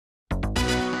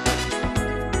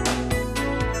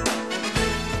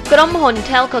ក្រុមហ៊ុន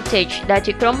Telcotech ដែល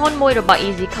ជាក្រុមហ៊ុនមួយរបស់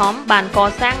Ezecom បានក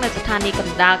សាងនៅស្ថានីយ៍ក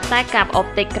ណ្ដាលខ្សែកាបអុប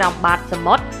ទិកក្រោមបាតស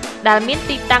មុទ្រដែលមាន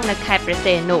ទីតាំងនៅខេត្តព្រះ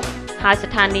សីហនុហើយ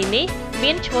ស្ថានីយ៍នេះ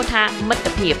មានឈ្មោះថាមិត្ត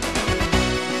ភាព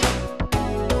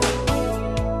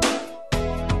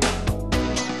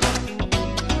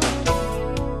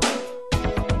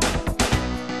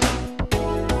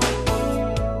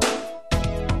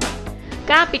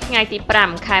កាលពីថ្ងៃទី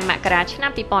5ខែមករាឆ្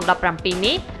នាំ2017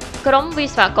នេះក្រុមវិ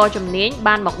ស្វករជំនាញ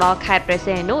បានមកដល់ខេត្តព្រះ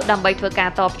សីហនុដើម្បីធ្វើការ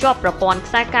តភ្ជាប់ប្រព័ន្ធ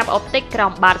ខ្សែកាបអុបទិកក្រោ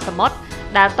មបាតសមុទ្រ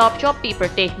ដែលតភ្ជាប់ពីប្រ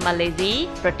ទេសម៉ាឡេស៊ី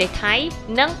ប្រទេសថៃ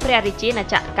និងព្រះរាជាណា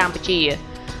ចក្រកម្ពុជា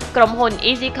ក្រុមហ៊ុន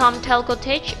Ezecom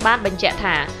Telcotech បានបញ្ជាក់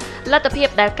ថាលទ្ធភាព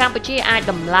ដែលកម្ពុជាអាច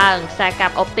ដំឡើងខ្សែកា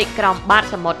បអុបទិកក្រោមបាត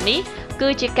សមុទ្រនេះគឺ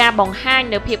ជាការបង្ហាញ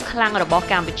នូវភាពខ្លាំងរបស់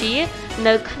កម្ពុជា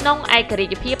នៅក្នុងឯករា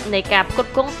ជ្យភាពនៃការផ្គត់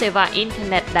ផ្គង់សេវាអ៊ីនធឺ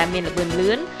ណិតដែលមានល្បឿន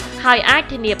លឿនហើយអាច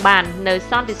ធានាបាននូវ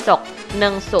សន្តិសុខនិ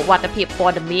ងសុវត្ថិភាពព័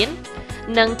ត៌មាន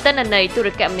និងទិន្នន័យទូរ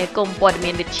គមនាគមន៍ព័ត៌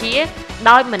មានវិទ្យា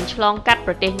ដោយមិនឆ្លងកាត់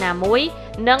ប្រទេសណាមួយ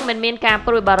និងមិនមានការ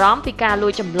ព្រួយបារម្ភពីការលួ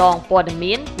ចចម្លងព័ត៌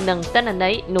មាននិងទិន្នន័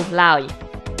យនោះឡើយ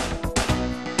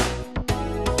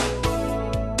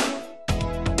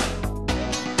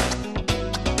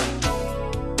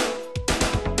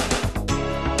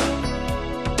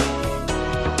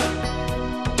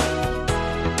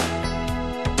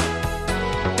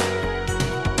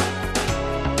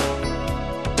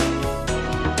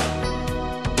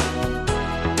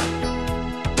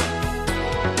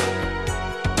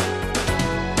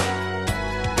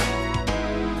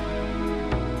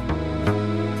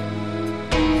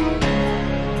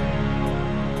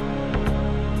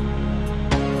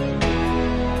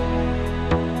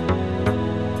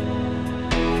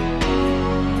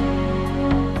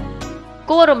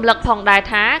គួររំលឹកផងដែរ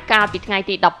ថាកាលពីថ្ងៃ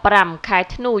ទី15ខែ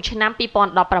ធ្នូឆ្នាំ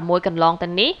2016កន្លងទៅ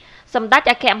នេះសម្ដេច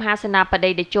អគ្គមហាសេនាប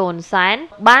តីតេជោ ហ៊ុនសែន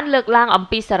បានលើកឡើងអំ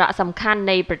ពីសារៈសំខាន់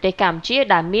នៃប្រទេសកម្ពុជា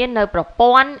ដែលមាននៅប្រ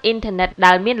ព័ន្ធអ៊ីនធឺណិត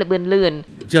ដែលមានល្បឿនលឿន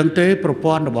អញ្ចឹងទេប្រ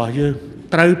ព័ន្ធរបស់យើង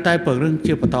ត្រូវតែពង្រឹង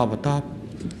ជាបន្ត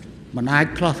មិនអាច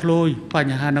ឆ្លោះឆ្លួយប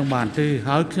ញ្ហានឹងបានទេ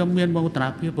ហើយខ្ញុំមានមោទន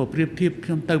ភាពប្រៀបធៀបខ្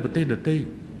ញុំទៅប្រទេសដទៃ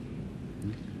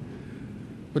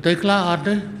ប្រទេសខ្លះអត់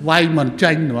ទេវាយមិន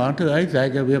ចាញ់ហ្មងធ្វើអីស្រែ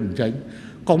កឲ្យវាមិនចាញ់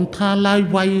កុំថាឡើយ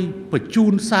វាយបញ្ជូ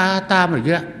នសារតាមរ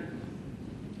យៈ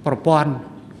ប្រព័ន្ធ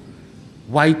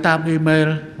វាយតាមអ៊ីមែល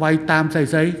វាយតាមស្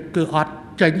អីគឺអត់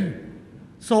ចាញ់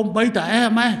សូម្បីតែ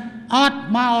SMSអត់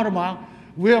មកហ្មង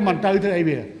វាមិនទៅធ្វើអី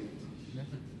វា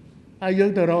ហើយយើ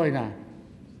ងទៅរកឯណា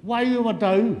វាយមិន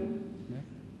ទៅ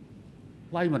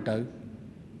វាយមិនទៅ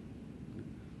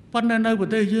ប៉ុន្តែនៅប្រ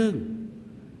ទេសយើង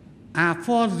អា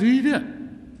 4G នេះ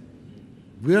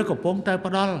វាកំពុងតែ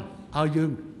ផ្ដល់ឲ្យយើង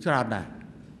ច្រើនដែរ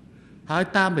ហើយ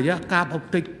តាមរយៈកាបអុប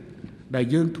ទិកដែល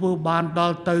យើងធ្វើបានដ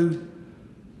ល់ទៅ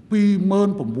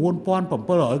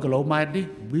 29,700 គីឡូម៉ែត្រនេះ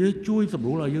វាជួយសម្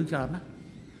រួលឲ្យយើងច្រើនណាស់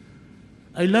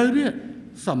ឥឡូវនេះ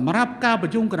សម្រាប់ការប្រ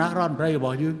ជុំគណៈរដ្ឋមន្ត្រីរប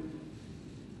ស់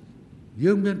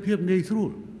យើងមានភាពងាយស្រួ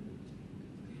ល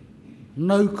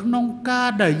នៅក្នុងការ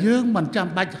ដែលយើងមិនចាំ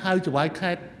បាច់ហៅចង្វាយ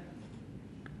ខេត្ត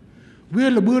វា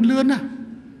ល្បឿនលឿនណាស់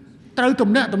ត្រូវទំ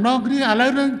នាក់ទំនងគ្នាឥឡូ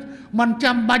វនេះមិន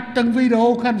ចាំបាច់ទាំងវីដេអូ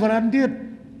conference ទៀត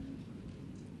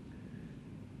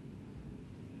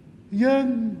យើង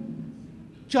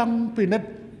ចង់ពិនិត្យ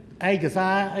ឯកសា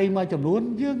រអីមួយចំនួន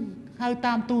យើងហៅ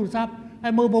តាមទូរស័ព្ទហើ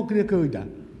យមើលមកគ្នាឃើញតា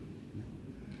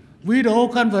វីដេអូ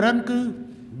conference គឺ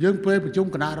យើងពេលប្រជុំ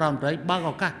គណៈរដ្ឋមន្ត្រីបើក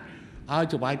ឱកាសឲ្យ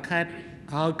ចង្វាយខេត្ត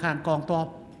ឲ្យខាងកងទ័ព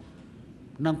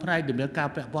និងផ្នែកដំណើរការ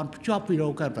ពាក់ព័ន្ធភ្ជាប់វីដេអូ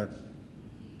conference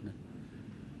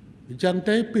អញ្ចឹង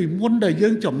ទេពីមុនដែលយើ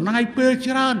ងចំណាយពេល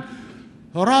ច្រើន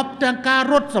រាប់ទាំងការ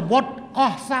រត់សមុទ្រអ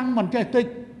ស់សាំងមិនចេះតិច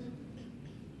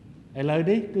ឥឡូវ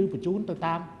នេះគឺបញ្ជូនទៅ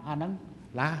តាមអាហ្នឹង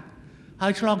ឡាហើ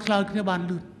យឆ្លងឆ្លើយគ្នាបាន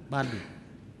លឿន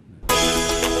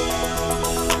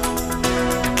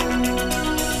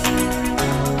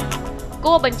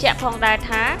គួរបញ្ជាក់ផងដែរ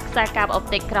ថាខ្សែកាបអុប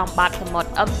ទិកក្រោមបាតសមុទ្រ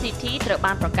MCT ត្រូវ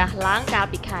បានប្រកាសឡើងកាល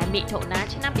ពីខែមិថុនា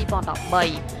ឆ្នាំ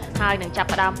2013ហើយនឹងចាប់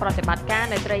ផ្ដើមប្រតិបត្តិការ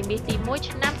នៅត្រីមាសទី1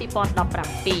ឆ្នាំ2017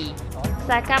ខ្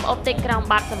សែកាបអុបទិកក្រោម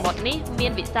បាតសមុទ្រនេះមា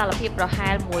នវិសាលភាពប្រហែ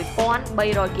ល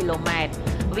 1,300 គីឡូម៉ែត្រ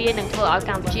វានឹងធ្វើឲ្យ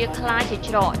កម្ពុជាក្លាយជា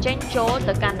ច្រកចេញចូល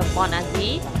ទៅកាន់តំបន់អាស៊ី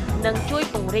និងជួយ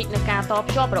ពង្រីកនឹងការត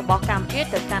ភ្ជាប់របស់កម្ពុជា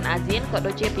ទៅកាន់អាស៊ានក៏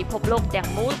ដូចជាពិភពលោកទាំង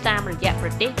មូលតាមរយៈប្រ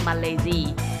ទេសម៉ាឡេស៊ី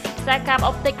ខ្សែកាប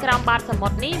អុបទិកក្រោមបាតសមុ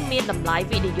ទ្រនេះមានតម្លៃ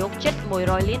វិនិយោគជិត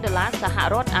$100 លានសហ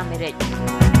រដ្ឋអាមេរិ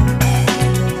ក